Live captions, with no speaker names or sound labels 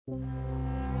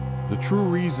The true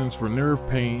reasons for nerve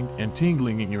pain and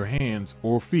tingling in your hands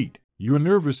or feet. Your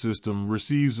nervous system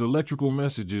receives electrical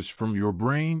messages from your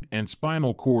brain and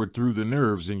spinal cord through the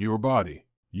nerves in your body.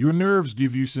 Your nerves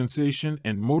give you sensation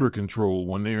and motor control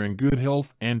when they are in good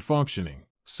health and functioning,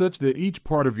 such that each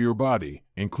part of your body,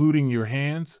 including your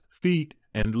hands, feet,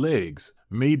 and legs,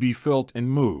 may be felt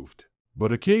and moved.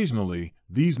 But occasionally,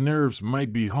 these nerves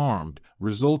might be harmed,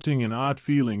 resulting in odd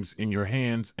feelings in your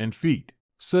hands and feet,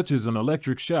 such as an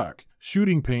electric shock,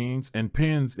 shooting pains, and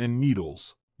pins and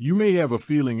needles. You may have a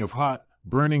feeling of hot,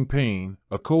 burning pain,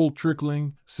 a cold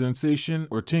trickling sensation,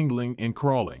 or tingling and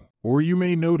crawling. Or you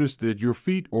may notice that your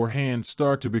feet or hands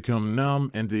start to become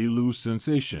numb and they lose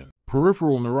sensation.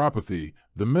 Peripheral neuropathy,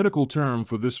 the medical term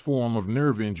for this form of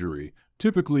nerve injury,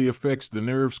 typically affects the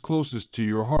nerves closest to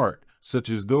your heart, such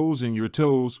as those in your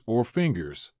toes or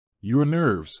fingers. Your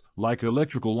nerves, like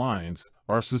electrical lines,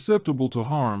 are susceptible to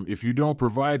harm if you don't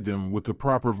provide them with the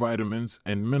proper vitamins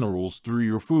and minerals through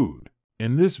your food.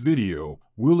 In this video,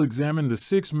 we'll examine the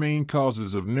 6 main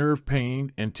causes of nerve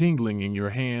pain and tingling in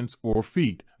your hands or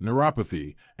feet,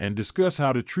 neuropathy, and discuss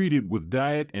how to treat it with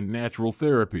diet and natural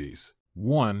therapies.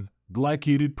 1.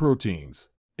 Glycated proteins.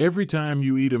 Every time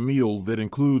you eat a meal that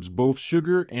includes both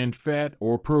sugar and fat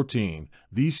or protein,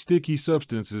 these sticky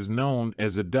substances known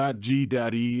as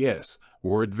ADGES,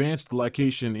 or advanced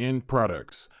glycation end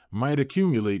products, might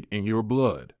accumulate in your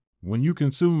blood. When you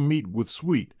consume meat with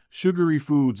sweet, sugary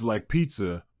foods like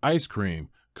pizza, ice cream,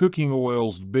 cooking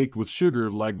oils baked with sugar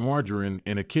like margarine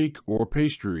in a cake or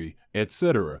pastry,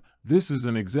 etc., this is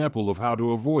an example of how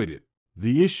to avoid it.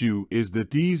 The issue is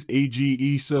that these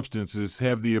AGE substances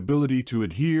have the ability to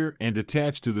adhere and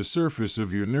attach to the surface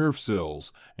of your nerve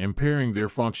cells, impairing their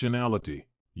functionality.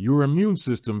 Your immune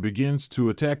system begins to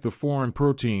attack the foreign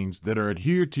proteins that are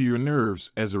adhered to your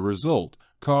nerves as a result,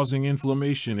 causing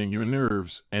inflammation in your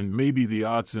nerves and maybe the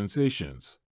odd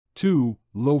sensations. 2.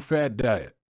 Low-fat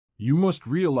diet. You must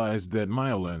realize that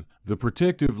myelin, the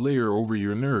protective layer over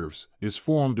your nerves, is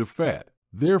formed of fat.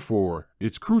 Therefore,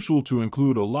 it's crucial to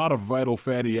include a lot of vital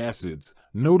fatty acids,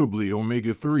 notably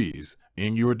omega-3s,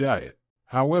 in your diet.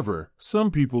 However,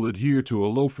 some people adhere to a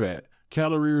low-fat,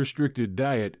 calorie-restricted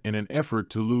diet in an effort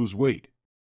to lose weight.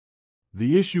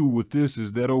 The issue with this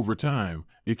is that over time,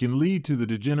 it can lead to the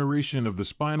degeneration of the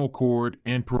spinal cord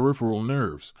and peripheral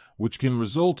nerves, which can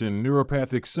result in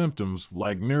neuropathic symptoms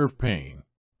like nerve pain.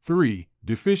 3.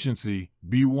 Deficiency,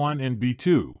 B1 and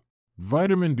B2.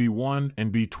 Vitamin B1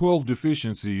 and B12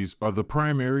 deficiencies are the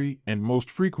primary and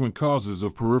most frequent causes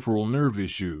of peripheral nerve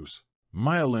issues.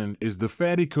 Myelin is the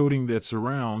fatty coating that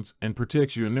surrounds and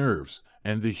protects your nerves,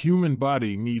 and the human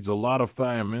body needs a lot of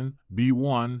thiamine,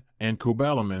 B1, and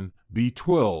cobalamin,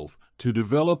 B12, to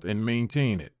develop and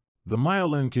maintain it. The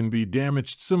myelin can be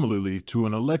damaged similarly to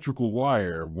an electrical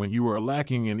wire when you are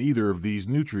lacking in either of these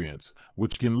nutrients,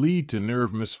 which can lead to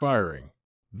nerve misfiring.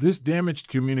 This damaged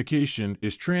communication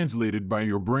is translated by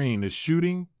your brain as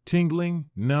shooting, tingling,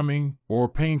 numbing, or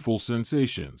painful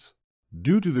sensations.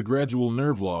 Due to the gradual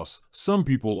nerve loss, some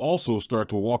people also start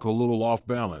to walk a little off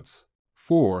balance.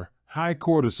 4. High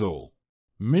cortisol.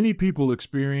 Many people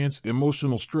experience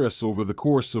emotional stress over the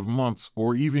course of months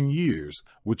or even years,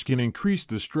 which can increase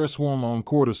the stress hormone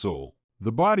cortisol.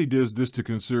 The body does this to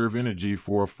conserve energy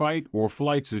for a fight or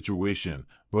flight situation,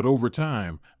 but over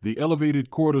time, the elevated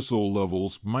cortisol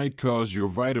levels might cause your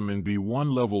vitamin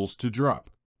B1 levels to drop.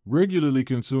 Regularly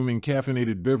consuming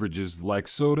caffeinated beverages like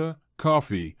soda,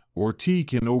 coffee, or tea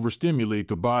can overstimulate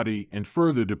the body and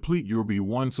further deplete your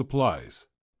B1 supplies.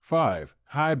 5.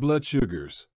 High blood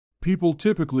sugars. People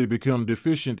typically become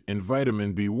deficient in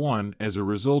vitamin B1 as a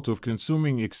result of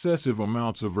consuming excessive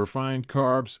amounts of refined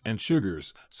carbs and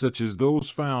sugars, such as those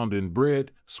found in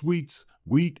bread, sweets,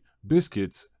 wheat,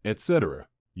 biscuits, etc.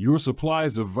 Your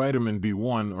supplies of vitamin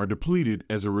B1 are depleted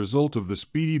as a result of the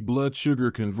speedy blood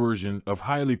sugar conversion of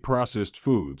highly processed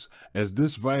foods, as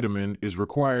this vitamin is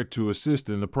required to assist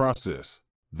in the process.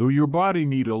 Though your body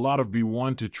needs a lot of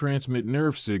B1 to transmit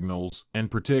nerve signals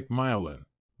and protect myelin.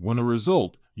 When a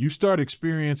result, you start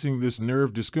experiencing this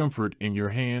nerve discomfort in your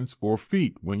hands or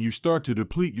feet when you start to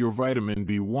deplete your vitamin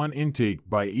B1 intake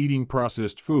by eating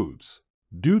processed foods.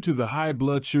 Due to the high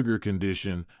blood sugar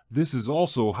condition, this is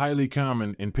also highly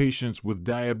common in patients with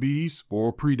diabetes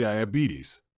or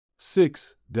prediabetes.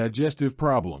 6. Digestive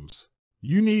problems.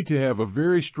 You need to have a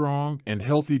very strong and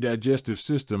healthy digestive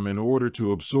system in order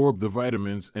to absorb the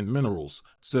vitamins and minerals,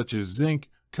 such as zinc,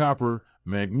 copper,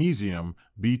 magnesium,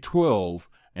 B12,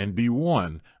 and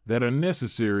B1 that are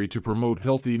necessary to promote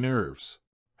healthy nerves.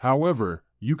 However,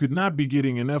 You could not be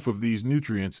getting enough of these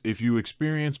nutrients if you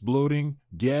experience bloating,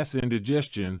 gas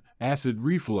indigestion, acid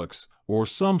reflux, or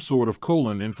some sort of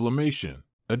colon inflammation.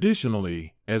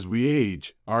 Additionally, as we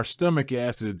age, our stomach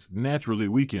acids naturally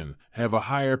weaken, have a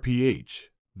higher pH.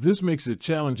 This makes it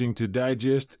challenging to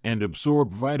digest and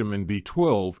absorb vitamin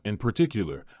B12 in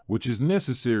particular, which is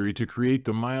necessary to create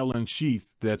the myelin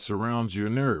sheath that surrounds your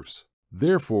nerves.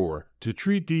 Therefore, to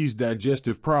treat these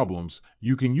digestive problems,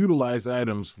 you can utilize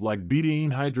items like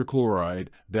betaine hydrochloride,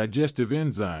 digestive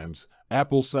enzymes,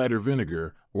 apple cider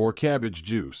vinegar, or cabbage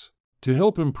juice to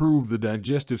help improve the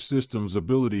digestive system's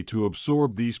ability to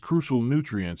absorb these crucial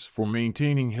nutrients for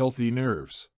maintaining healthy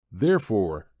nerves.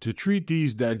 Therefore, to treat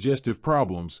these digestive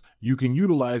problems, you can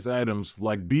utilize items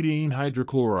like betaine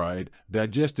hydrochloride,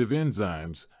 digestive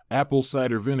enzymes, apple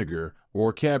cider vinegar,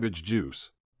 or cabbage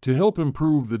juice to help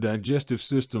improve the digestive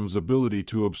system's ability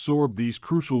to absorb these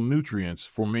crucial nutrients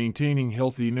for maintaining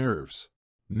healthy nerves.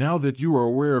 Now that you are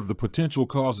aware of the potential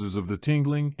causes of the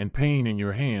tingling and pain in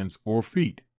your hands or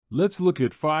feet, let's look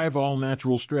at 5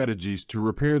 all-natural strategies to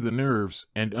repair the nerves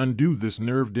and undo this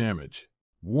nerve damage.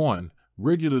 1.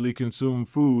 Regularly consume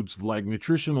foods like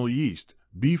nutritional yeast,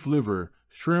 beef liver,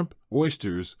 shrimp,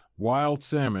 oysters, wild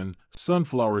salmon,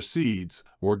 sunflower seeds,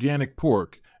 organic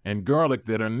pork, and garlic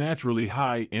that are naturally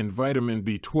high in vitamin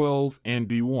B12 and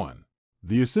B1.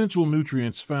 The essential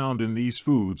nutrients found in these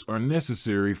foods are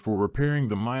necessary for repairing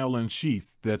the myelin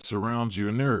sheath that surrounds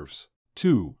your nerves.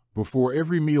 2. Before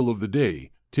every meal of the day,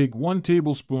 take 1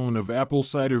 tablespoon of apple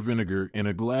cider vinegar in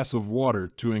a glass of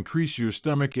water to increase your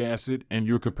stomach acid and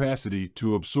your capacity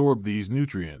to absorb these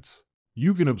nutrients.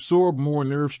 You can absorb more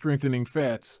nerve-strengthening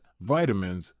fats,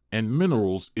 vitamins, and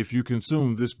minerals if you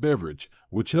consume this beverage,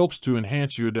 which helps to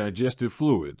enhance your digestive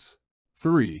fluids.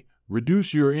 3.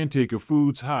 Reduce your intake of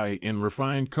foods high in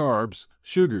refined carbs,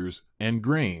 sugars, and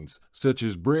grains, such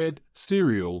as bread,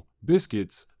 cereal,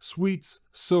 biscuits, sweets,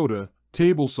 soda,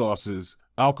 table sauces,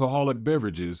 alcoholic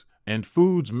beverages, and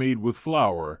foods made with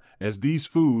flour, as these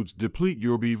foods deplete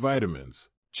your B vitamins.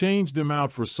 Change them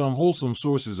out for some wholesome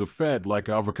sources of fat like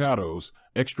avocados,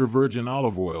 extra virgin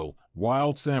olive oil,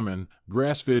 wild salmon,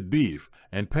 grass-fed beef,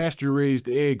 and pasture-raised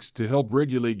eggs to help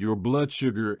regulate your blood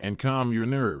sugar and calm your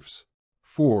nerves.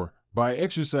 4. By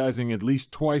exercising at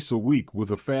least twice a week with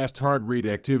a fast heart rate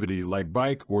activity like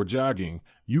bike or jogging,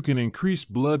 you can increase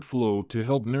blood flow to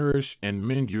help nourish and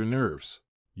mend your nerves.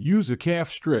 Use a calf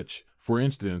stretch, for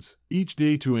instance, each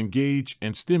day to engage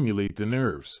and stimulate the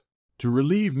nerves. To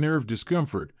relieve nerve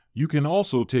discomfort, you can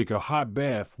also take a hot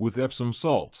bath with Epsom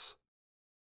salts.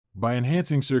 By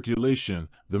enhancing circulation,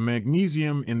 the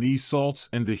magnesium in these salts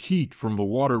and the heat from the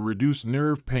water reduce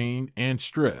nerve pain and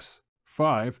stress.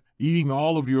 5. Eating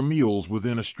all of your meals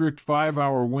within a strict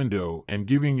 5-hour window and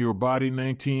giving your body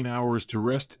 19 hours to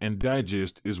rest and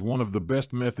digest is one of the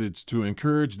best methods to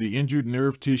encourage the injured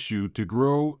nerve tissue to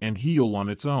grow and heal on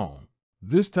its own.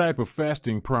 This type of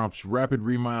fasting prompts rapid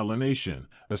remyelination,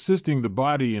 assisting the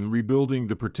body in rebuilding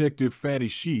the protective fatty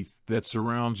sheath that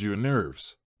surrounds your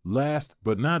nerves. Last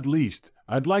but not least,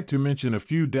 I'd like to mention a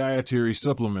few dietary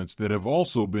supplements that have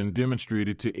also been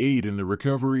demonstrated to aid in the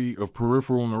recovery of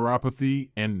peripheral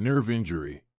neuropathy and nerve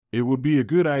injury. It would be a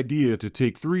good idea to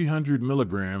take 300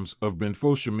 milligrams of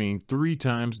Benfotiamine 3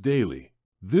 times daily.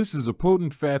 This is a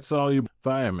potent fat-soluble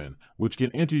thiamine, which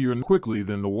can enter your nerve quickly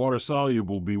than the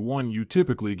water-soluble B1 you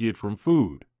typically get from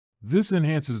food. This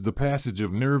enhances the passage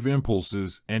of nerve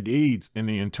impulses and aids in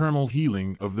the internal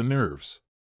healing of the nerves.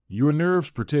 Your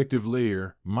nerve's protective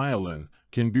layer, myelin,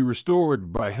 can be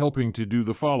restored by helping to do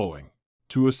the following.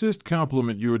 To assist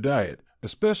complement your diet,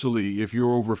 especially if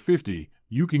you're over 50,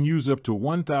 you can use up to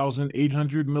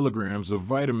 1,800 milligrams of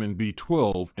vitamin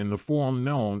B12 in the form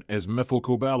known as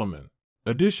methylcobalamin.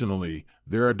 Additionally,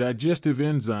 there are digestive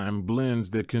enzyme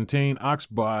blends that contain ox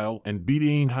bile and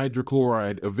betaine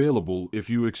hydrochloride available if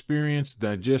you experience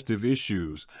digestive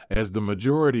issues, as the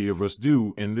majority of us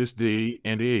do in this day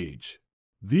and age.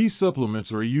 These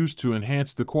supplements are used to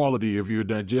enhance the quality of your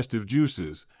digestive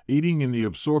juices, aiding in the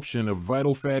absorption of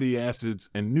vital fatty acids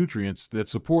and nutrients that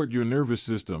support your nervous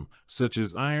system, such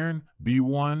as iron,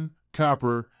 B1,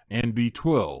 copper, and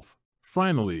B12.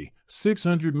 Finally,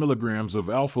 600 milligrams of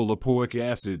alpha-lipoic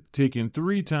acid taken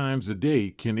 3 times a day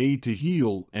can aid to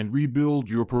heal and rebuild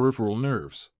your peripheral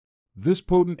nerves. This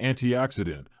potent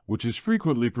antioxidant, which is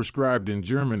frequently prescribed in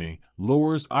Germany,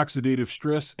 lowers oxidative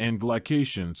stress and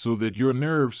glycation so that your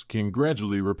nerves can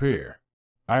gradually repair.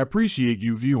 I appreciate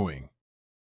you viewing.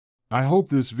 I hope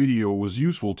this video was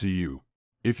useful to you.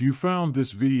 If you found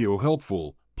this video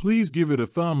helpful, please give it a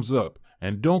thumbs up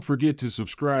and don't forget to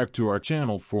subscribe to our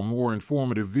channel for more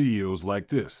informative videos like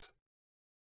this.